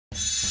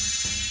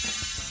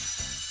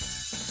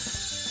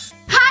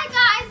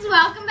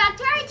welcome back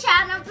to our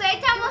channel,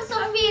 Playtime with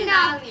Sofi and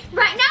Allie.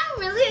 Right now I'm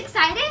really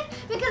excited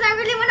because I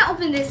really want to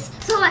open this.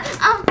 So let's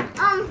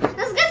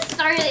get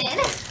started.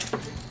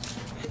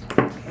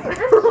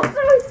 I'm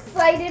so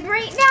excited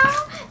right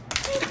now.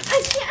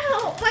 I can't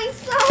help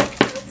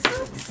myself. I'm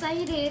so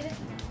excited.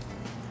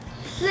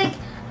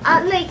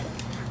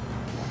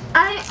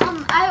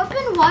 I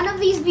opened one of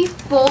these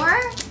before,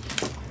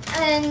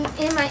 and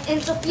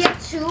in Sophia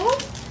too.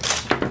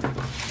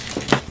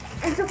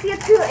 And Sophia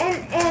too,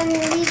 and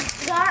we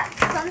got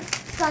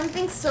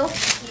something so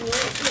cute.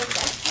 Look,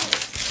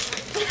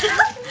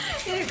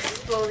 It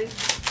exploded.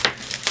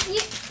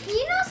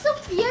 You know,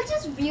 Sophia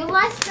just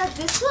realized that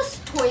this was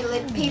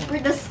toilet paper.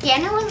 The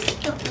scanner was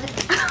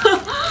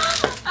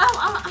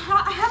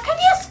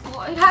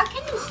How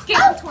can you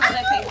scan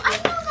toilet paper? I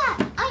know that.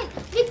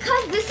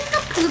 Because this is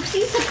a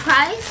PoOpSiE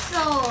surprise,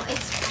 so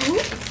it's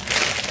poop.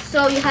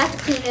 So you have to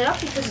clean it up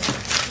because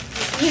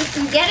you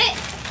can get it.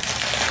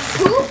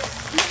 Poop.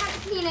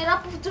 Clean it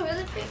up with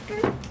toilet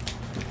paper.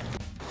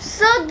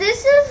 So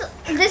this is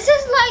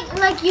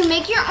like you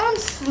make your own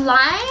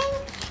slime,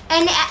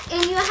 and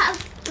you have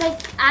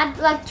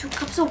add 2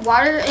 cups of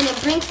water, and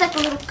it brings like a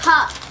little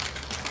cup,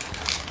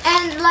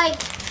 and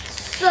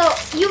so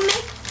you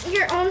make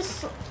your own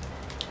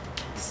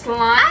slime.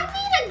 I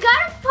mean, I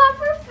got a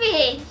puffer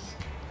fish.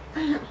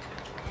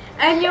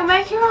 And you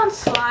make your own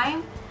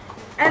slime,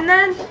 and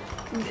then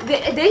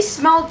they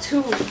smell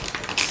too.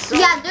 So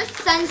yeah, they're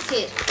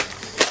scented.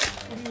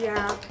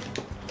 Yeah.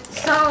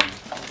 So,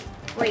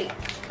 wait.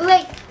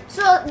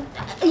 So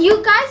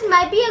you guys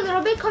might be a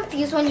little bit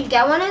confused when you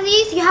get one of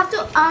these. You have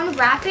to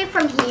unwrap it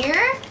from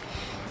here,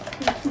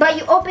 but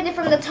you open it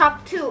from the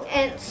top too.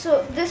 And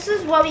so this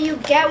is what you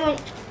get when.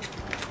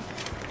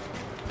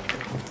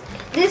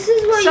 This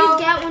is what you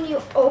get when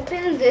you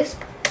open this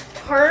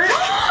part.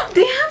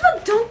 They have a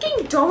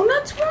Dunkin'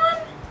 Donuts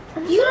one.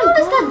 You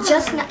noticed that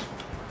just now.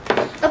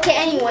 Okay.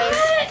 Anyways.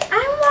 What?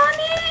 I want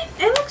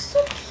it. It looks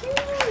so cute.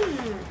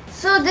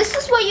 So this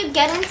is what you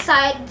get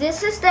inside.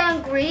 This is the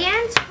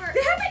ingredients.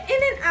 They have an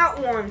In-N-Out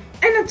one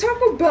and a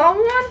Taco Bell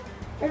one.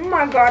 Oh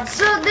my god.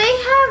 So they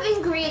have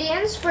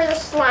ingredients for the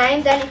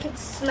slime that it can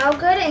smell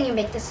good, and you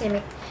make the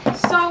same.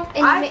 So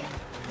okay.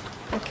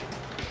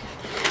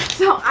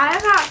 So I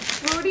got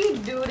Fruity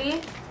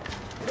Duty,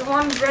 the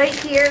one right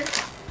here,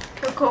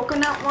 the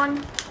coconut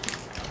one.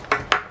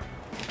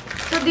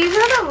 So these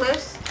are the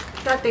lists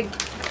that they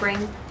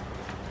bring.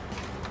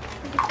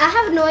 I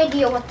have no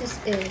idea what this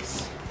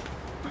is.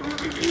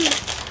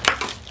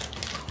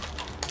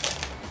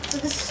 So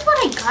this is what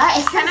I got.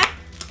 It says,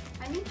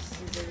 I need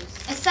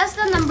scissors. it says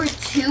the number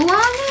 2 on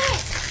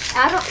it.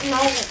 I don't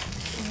know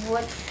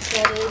what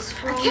that is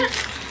from.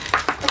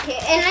 Okay,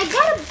 and I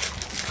got a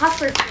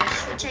puffer fish,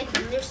 which I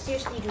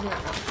seriously do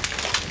not know.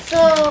 So,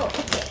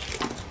 okay.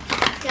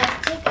 Gotta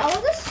take all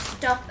of this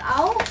stuff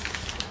out.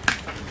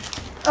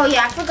 Oh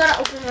yeah, I forgot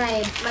to open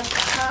my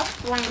cup,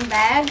 one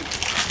bag.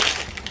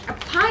 A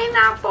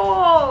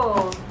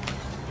pineapple.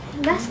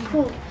 That's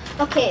cool.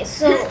 Okay,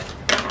 so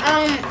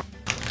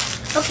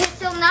okay,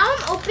 so now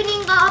I'm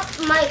opening up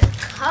my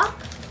cup.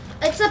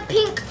 It's a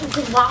pink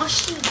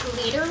glossy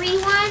glittery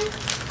one.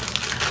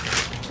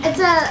 It's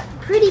a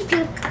pretty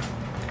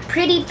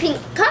pink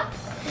cup.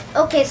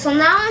 Okay, so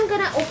now I'm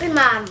gonna open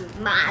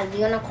my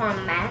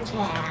unicorn magic.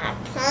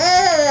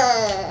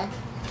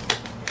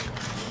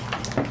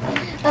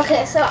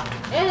 Okay, so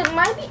it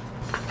might be.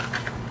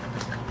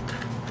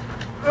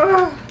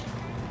 What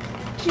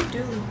you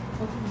do?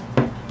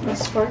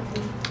 It's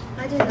sparkling.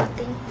 I did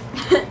nothing.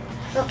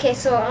 Okay,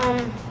 so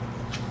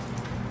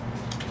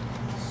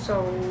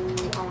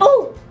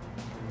oh!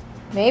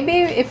 Maybe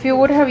if you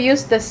would have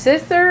used the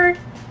scissor.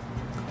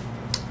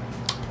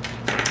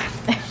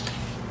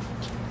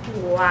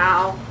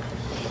 Wow.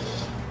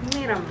 You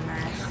made a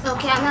mess.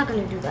 okay, I'm not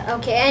gonna do that.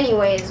 Okay,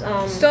 anyways,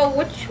 So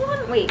which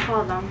one? Wait,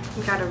 hold on.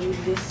 We gotta read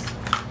this.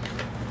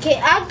 okay,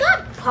 I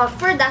got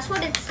puffer. That's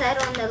what it said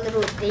on the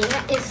little thing.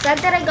 It said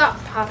that I got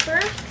puffer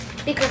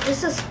because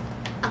this is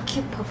a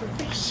cute puffer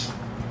fish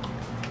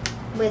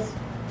with.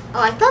 Oh,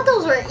 I thought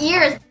those were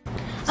ears.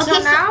 Okay, so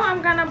now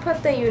I'm gonna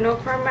put the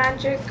unicorn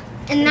magic.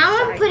 And now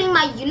I'm putting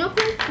my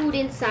unicorn food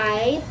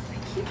inside.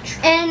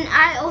 And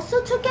I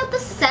also took out the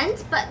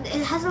scent, but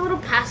it has a little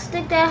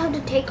plastic that I have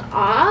to take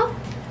off.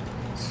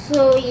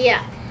 So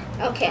yeah.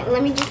 Okay,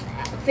 let me just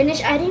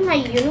finish adding my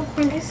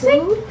unicorn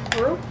food.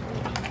 Oh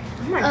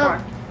my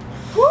god.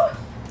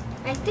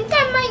 I think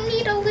I might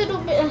need a little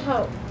bit of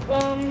help.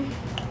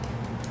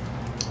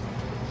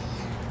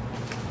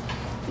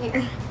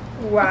 Here.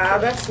 Wow,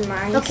 that's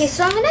nice. Okay,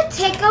 so I'm gonna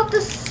take out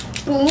the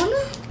spoon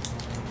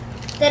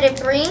that it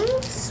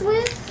brings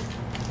with.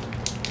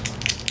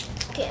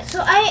 Okay,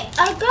 so I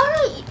got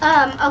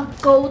a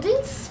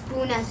golden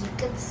spoon, as you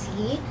can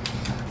see.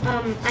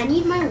 I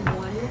need my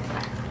water.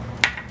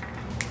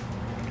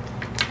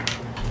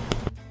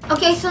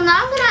 Okay, so now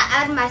I'm gonna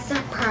add my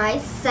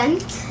surprise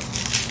scent.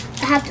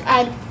 I have to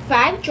add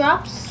 5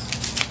 drops.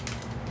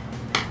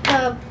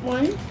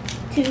 1,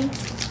 2,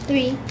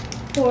 3,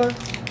 4,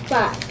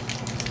 5.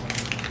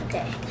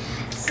 Okay.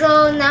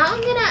 So now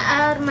I'm gonna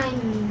add my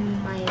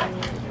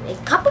a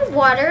cup of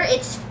water.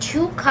 It's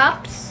 2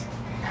 cups.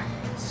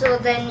 So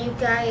then you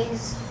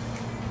guys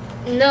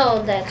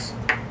know that's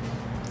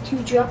 2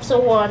 drops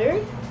of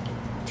water.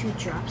 2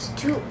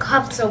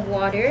 cups of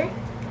water.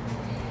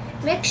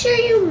 Make sure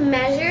you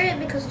measure it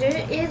because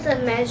there is a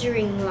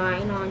measuring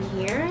line on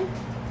here.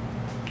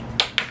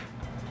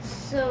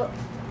 So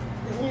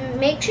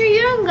make sure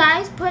you don't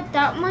guys put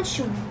that much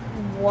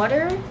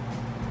water.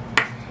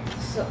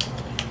 So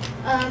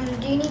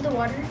do you need the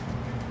water?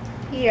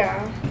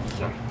 Yeah.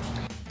 Here.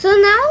 So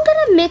now I'm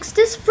gonna mix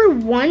this for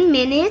 1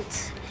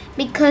 minute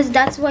because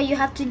that's what you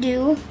have to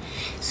do.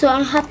 So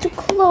I have to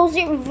close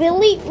it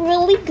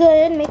really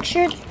good. Make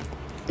sure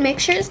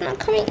it's not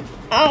coming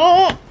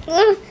out.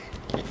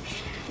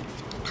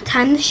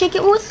 Time to shake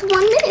it with 1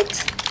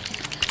 minute.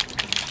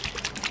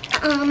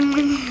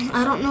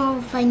 I don't know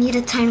if I need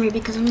a timer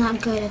because I'm not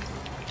good at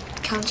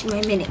counting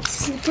my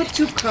minutes. You put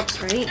 2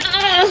 cups, right?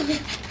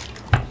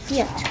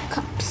 Yeah, 2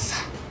 cups.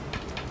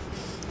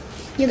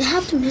 You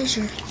have to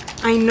measure.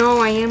 I know,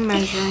 I am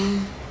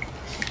measuring.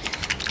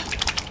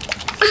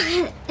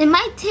 It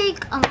might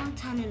take a long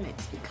time to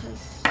mix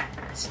because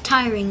it's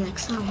tiring like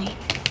slowly.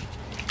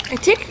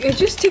 It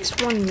just takes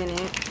 1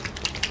 minute.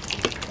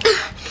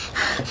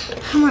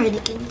 I'm already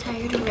getting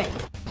tired already.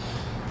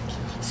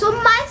 So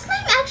my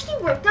slime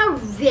actually worked out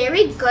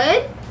very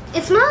good.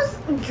 It smells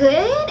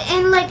good,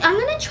 and like I'm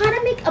gonna try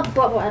to make a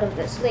bubble out of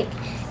this. Like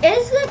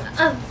it's like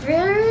a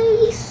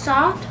very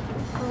soft,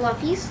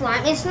 fluffy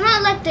slime. It's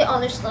not like the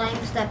other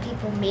slimes that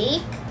people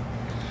make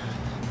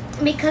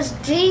because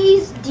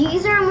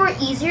these are more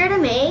easier to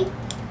make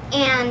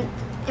and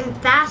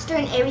faster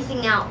and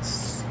everything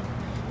else.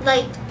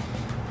 Like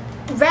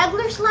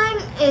regular slime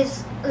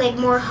is like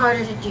more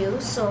harder to do,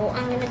 so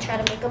I'm gonna try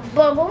to make a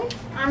bubble.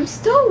 I'm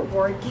still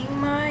working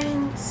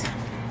mine.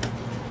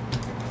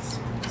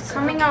 It's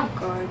coming out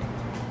good.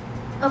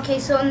 Okay,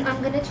 so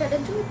I'm gonna try to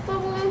do a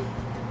bubble.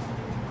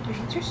 I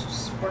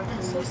just working.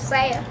 That's so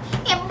sad.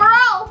 It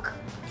broke!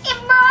 It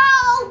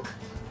broke!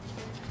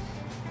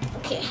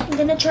 Okay, I'm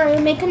gonna try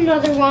to make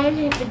another one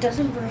if it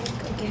doesn't break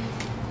again.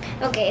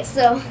 Okay,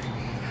 so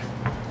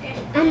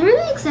I'm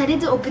really excited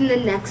to open the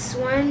next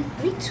one.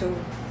 Me too.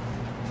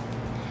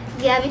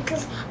 Yeah,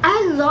 because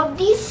I love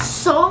these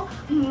so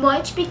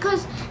much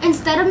because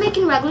instead of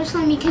making regular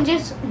slime, you can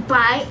just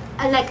buy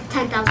like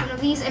 10,000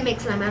 of these and make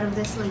slime out of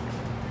this. Like,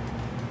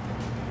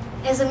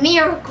 it's a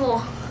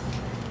miracle.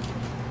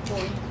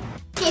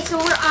 Okay, so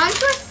we're on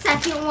to a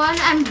second one.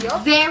 I'm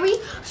very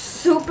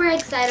super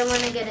excited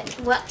when I get it.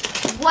 What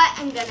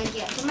I'm gonna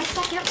get for my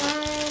second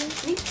one.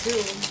 Me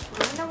too. I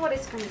don't know what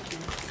it's gonna be.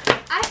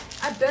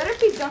 I better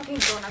be Dunkin'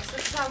 Donuts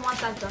since I want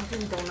that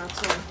Dunkin'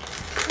 Donuts one.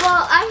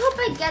 Well, I hope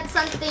I get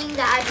something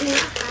that I do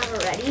not have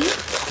already.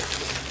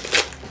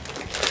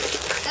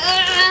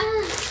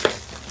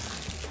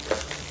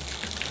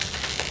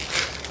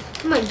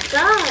 Oh my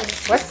god.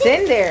 What's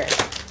in there?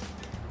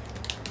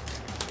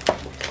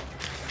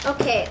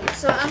 Okay,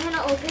 so I'm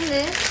gonna open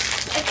this.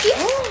 It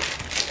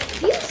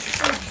feels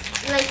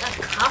like a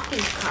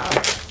coffee cup.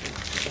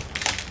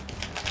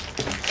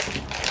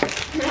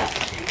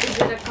 Is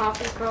it a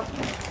coffee cup?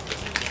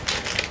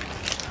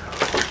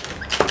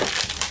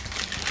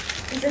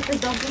 Is it the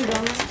Dunkin'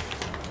 Donuts?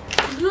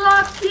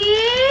 Lucky!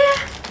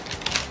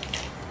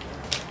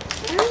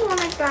 I don't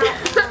want that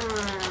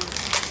one.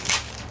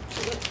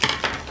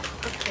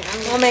 Okay,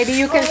 well, maybe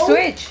you can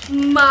switch.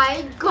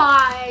 My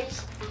gosh.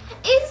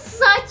 It's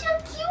such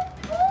a cute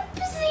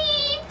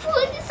PoOpSiE.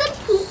 It's a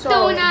poop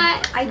donut.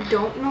 I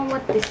don't know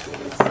what this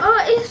is. Oh,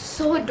 it's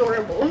so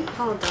adorable.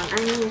 Hold on, I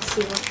need to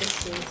see what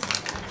this is.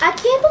 I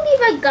can't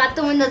believe I got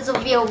the one that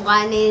Sophia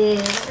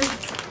wanted.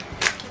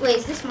 Wait,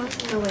 is this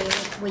monkey? No,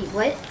 wait,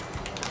 what?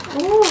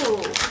 Ooh.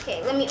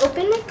 Okay, let me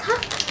open my cup.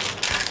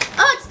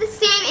 Oh, it's the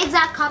same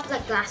exact cup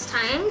like last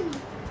time.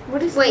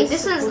 What is Wait,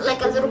 this is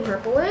like a little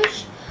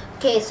purplish.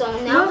 Okay, so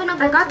now I'm gonna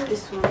go I got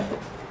this one.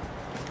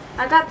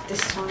 I got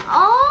this one.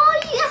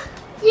 Oh, yeah.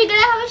 You're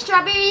gonna have a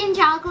strawberry and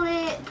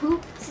chocolate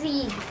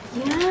PoOpSiE.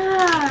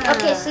 Yeah.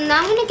 Okay, so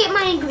now I'm gonna get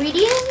my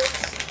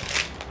ingredients.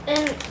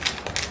 And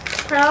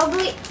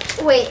probably,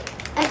 wait,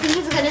 I think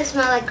it's gonna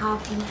smell like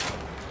coffee.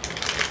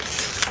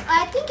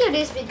 I think it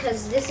is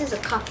because this is a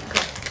coffee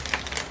cup.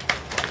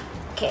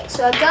 Okay,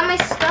 so I got my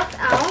stuff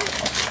out.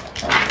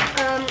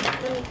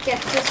 Let me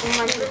get this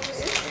one.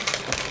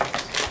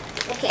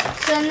 Okay,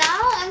 so now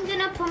I'm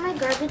gonna put my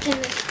garbage in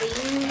this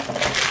thing.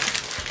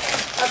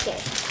 Okay.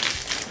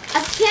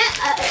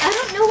 I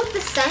don't know what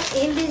the scent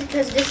is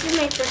because this is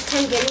my first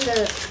time getting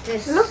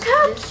this. Look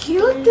how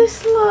cute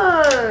this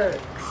looks.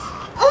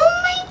 Oh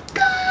my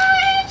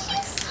gosh,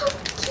 it's so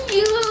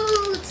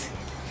cute.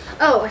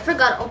 Oh, I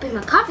forgot to open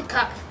my coffee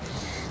cup.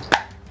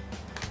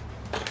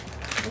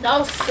 That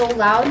was so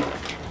loud.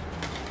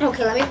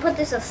 Okay, let me put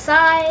this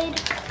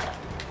aside.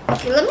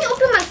 Okay, let me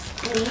open my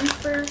spoon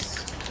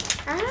first.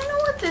 I don't know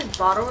what this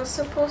bottle is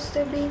supposed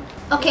to be.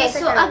 Okay,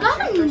 so I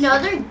got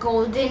another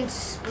golden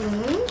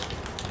spoon.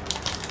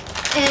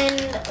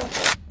 And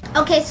okay.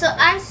 Okay, so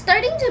I'm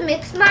starting to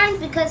mix mine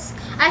because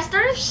I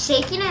started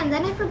shaking it and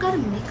then I forgot to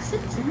mix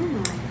it.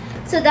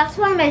 So that's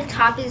why my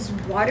top is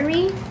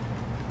watery.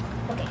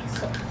 Okay,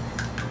 so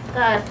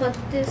gotta put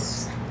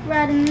this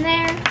right in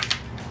there.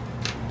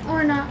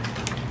 Or not.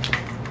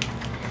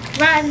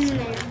 Right in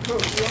there.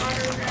 Put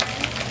water there.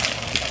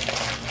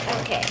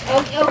 Okay.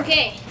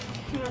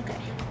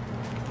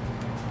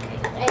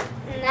 Right.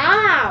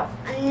 Now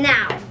I'm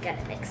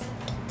gonna mix it.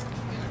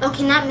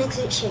 Okay, not mix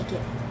it, shake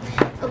it.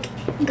 Okay,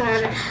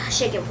 gotta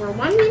shake it for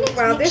 1 minute.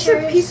 Wow, there's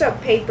a piece of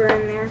paper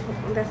in there.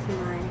 That's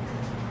nice.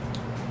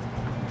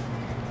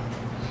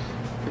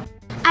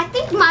 I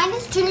think mine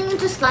is turning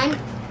into slime.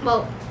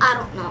 Well, I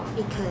don't know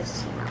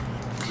because,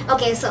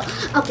 Okay, so,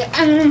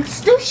 I'm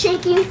still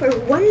shaking for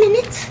 1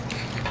 minute.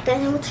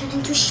 Then it will turn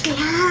into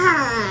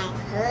slime.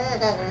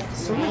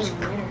 So much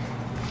glitter.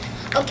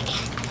 Okay.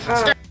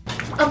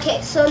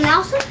 Okay, so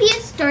now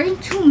Sophia's starting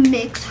to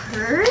mix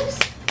hers.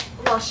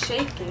 Well,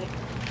 shake it.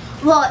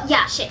 Well,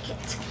 yeah, shake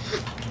it.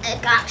 I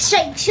got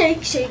shake.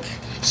 Such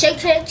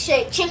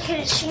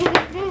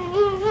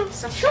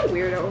a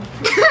weirdo.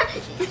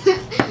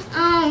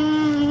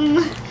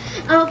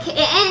 Okay,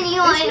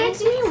 anyway. This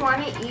makes me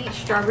want to eat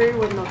strawberry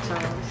with no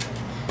toast.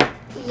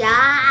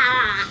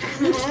 Yeah.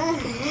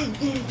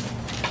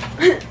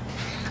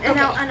 And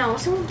I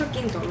also want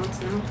Dunkin' Donuts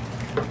now.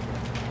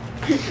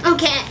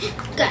 Okay,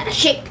 gotta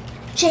shake.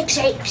 Okay.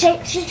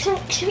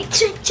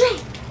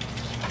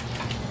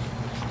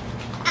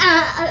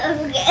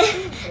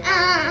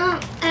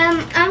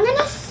 I'm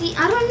gonna see.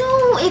 I don't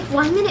know if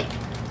 1 minute.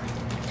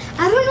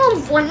 I don't know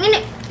if 1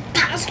 minute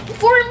passed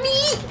for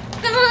me.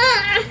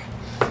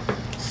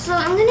 So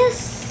I'm gonna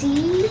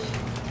see.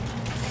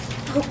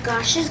 Oh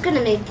gosh, it's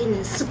gonna make an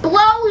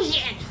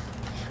explosion.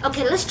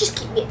 Okay, let's just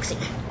keep mixing.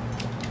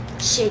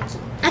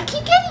 Shaking. I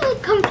keep getting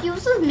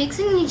confused with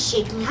mixing and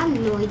shaking. I have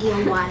no idea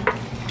why.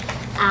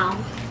 Ow.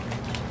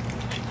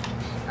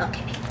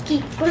 Okay,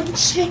 keep on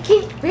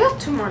shaking. We have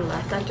 2 more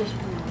left. I just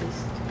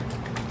noticed.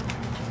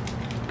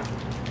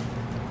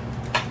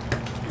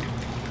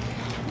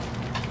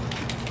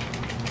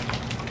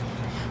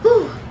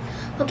 Whew.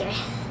 Okay.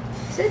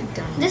 Is it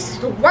done? This is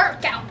the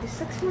workout. It's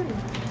 6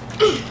 minutes.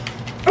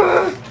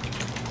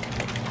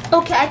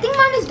 Okay, I think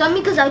mine is done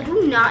because I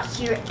do not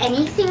hear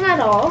anything at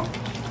all.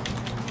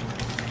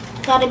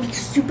 Gotta be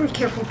super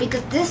careful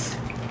because this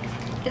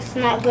is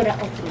not good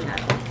at opening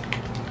at all.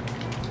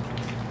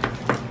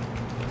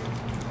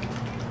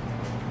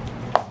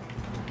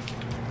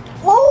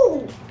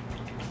 Oh!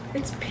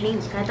 It's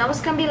pink. I thought it was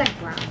gonna be like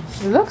brown.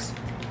 It looks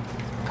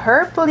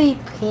purpley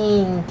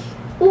pink.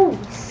 Ooh,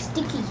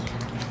 sticky.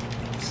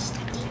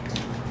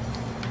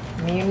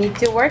 You need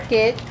to work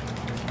it.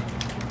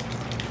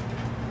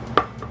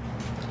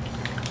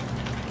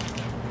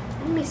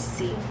 Let me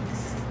see.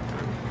 This is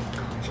done.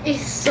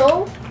 It's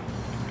so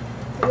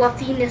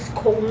fluffy in this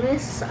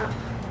coldness. Oh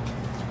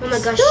my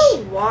gosh.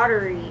 Still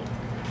watery.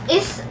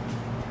 It's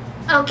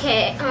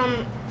okay.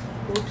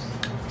 Oops.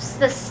 It's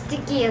the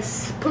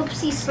stickiest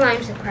PoOpSiE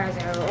slime surprise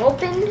I ever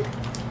opened.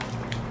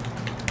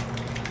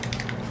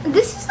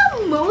 This is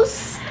the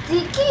most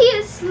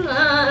stickiest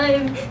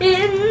slime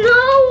in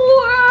the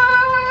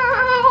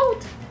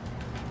world.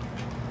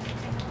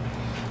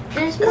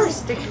 There's more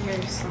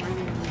stickier slime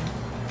in there.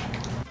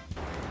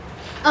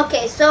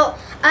 Okay, so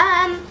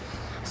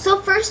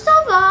first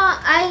of all,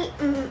 I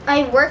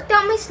worked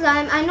out my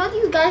slime. I know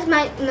you guys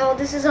might know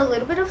this is a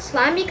little bit of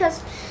slime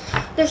because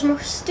there's more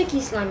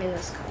sticky slime in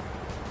this cup.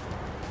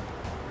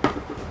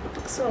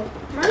 So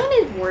mine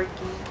is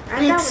working.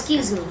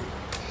 Excuse me.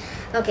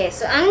 Okay,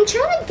 so I'm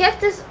trying to get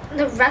the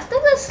rest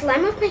of the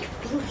slime off my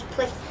fingers.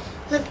 Like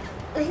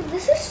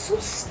this is so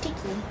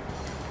sticky.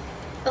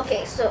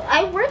 Okay, so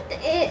I worked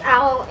it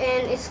out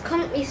and it's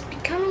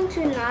becoming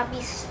to not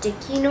be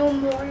sticky no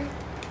more.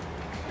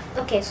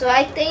 Okay, so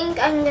I think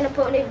I'm gonna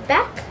put it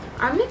back.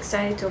 I'm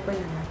excited to open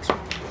the next one.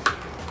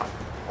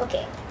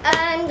 Okay,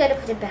 I'm gonna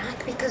put it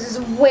back because it's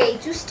way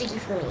too sticky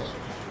for me.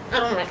 I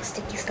don't like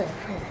sticky stuff.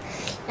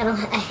 I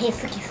hate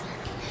sticky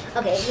stuff.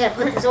 Okay, I'm gonna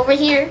put this over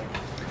here.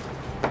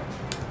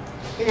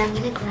 And I'm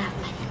gonna grab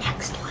my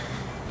next one.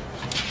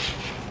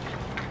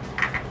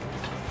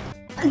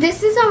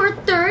 This is our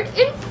third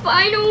and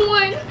final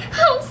one.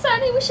 How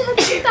sad, I wish I had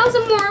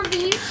 2,000 more of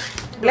these.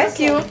 Bless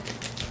you.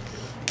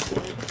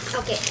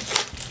 Okay,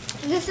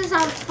 this is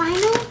our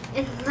final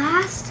and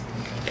last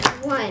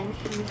one.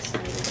 I'm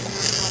excited.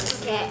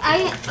 Okay, I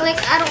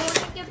don't want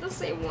to get the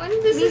same one.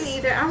 This Me is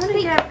neither. I'm gonna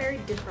get a very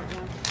different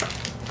one.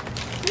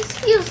 This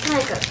feels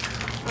like a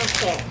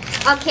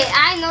okay,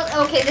 I know.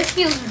 Okay, this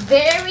feels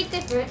very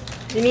different.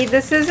 You need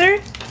the scissor?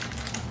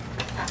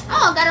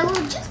 Oh, I got a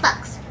little juice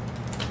box.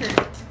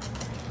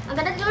 I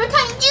got a little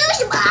tiny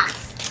juice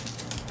box.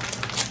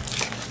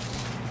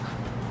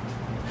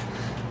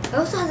 It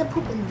also has a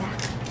poop in the back.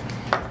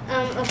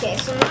 Okay,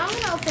 so now I'm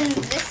gonna open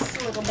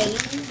this little baby.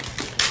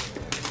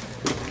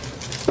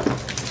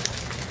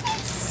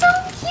 It's so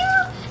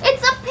cute.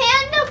 It's a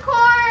panda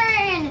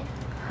corn.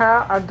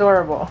 How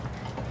adorable.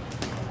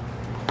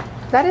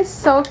 That is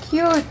so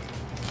cute.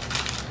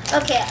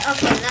 Okay,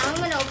 now I'm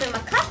gonna open my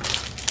cup.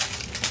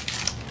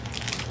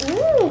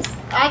 Ooh,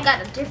 I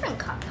got a different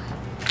cup.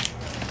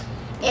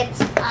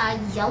 It's a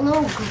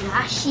yellow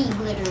glashy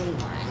glittery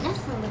one.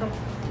 A little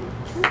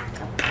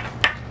cup.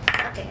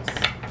 Okay,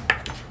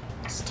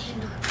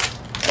 stand up.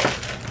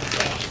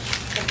 Okay,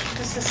 put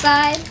this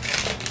aside.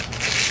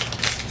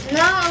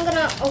 Now I'm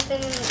gonna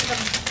open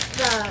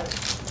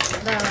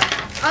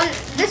on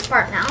this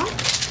part now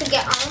to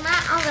get all my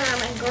other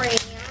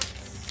ingredients.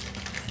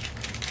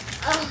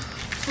 Oh,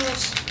 too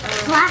much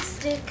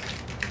plastic.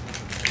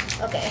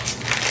 Okay.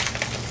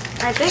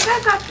 I think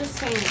I got the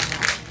same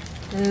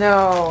one.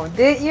 No,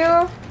 did you?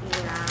 Yeah.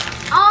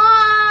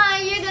 Oh,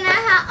 you're gonna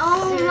have.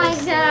 Oh my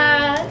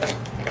god.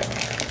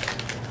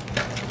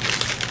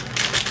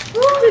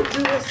 To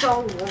do this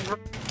all over.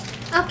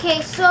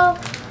 Okay, so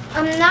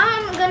now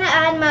I'm gonna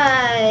add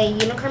my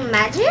unicorn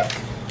magic,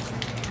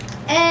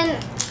 and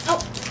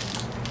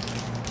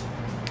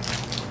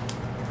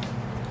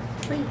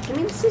Wait, give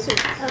me the scissors.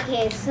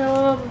 okay,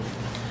 so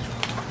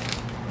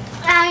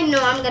I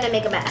know I'm gonna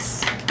make a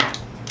mess.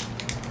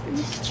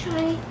 Just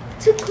try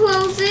to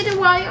close it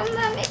while I'm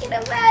not making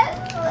a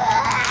mess.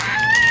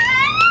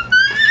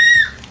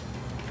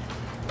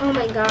 Oh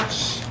my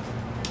gosh.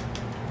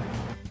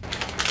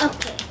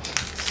 Okay,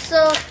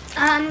 so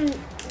I'm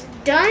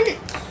done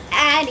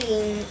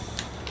adding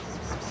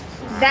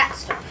that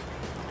stuff.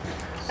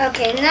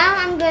 Okay, now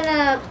I'm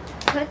gonna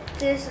put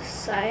this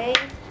aside.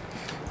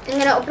 I'm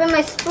gonna open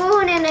my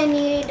spoon and I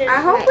need.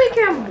 I hope we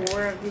get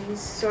more of these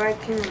so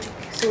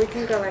we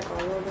can get like all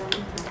of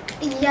them.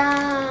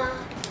 Yeah.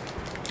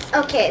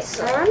 Okay,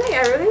 so I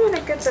really want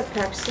to get the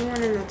Pepsi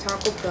one and the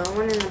Taco Bell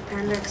one and the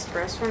Panda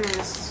Express one and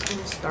the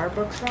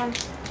Starbucks one.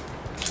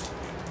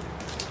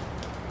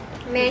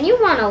 man, you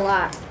want a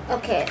lot.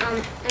 Okay,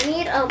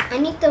 I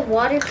need the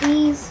water,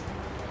 please.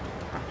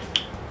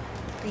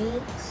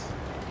 Thanks.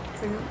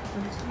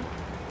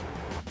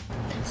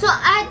 So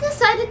I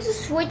decided to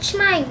switch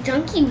my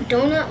Dunkin'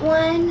 Donut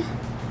one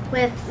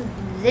with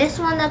this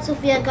one that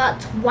Sophia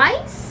got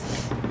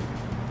twice.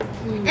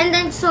 And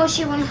then so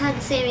she won't have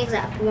the same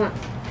exact one.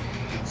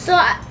 So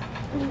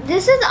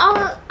this is all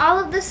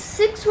of the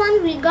 6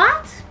 ones we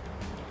got.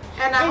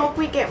 And I hope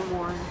we get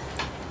more.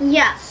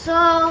 Yeah,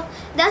 so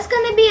that's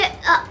gonna be it.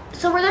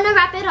 So we're gonna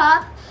wrap it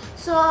up.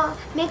 So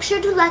make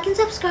sure to like and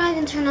subscribe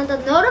and turn on the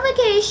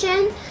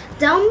notification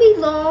down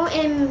below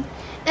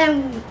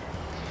And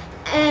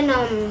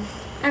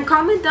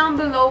comment down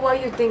below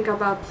what you think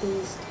about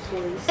these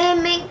toys.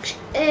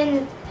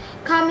 and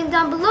comment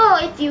down below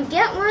if you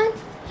get one.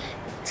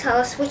 Tell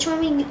us which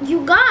one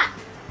you got.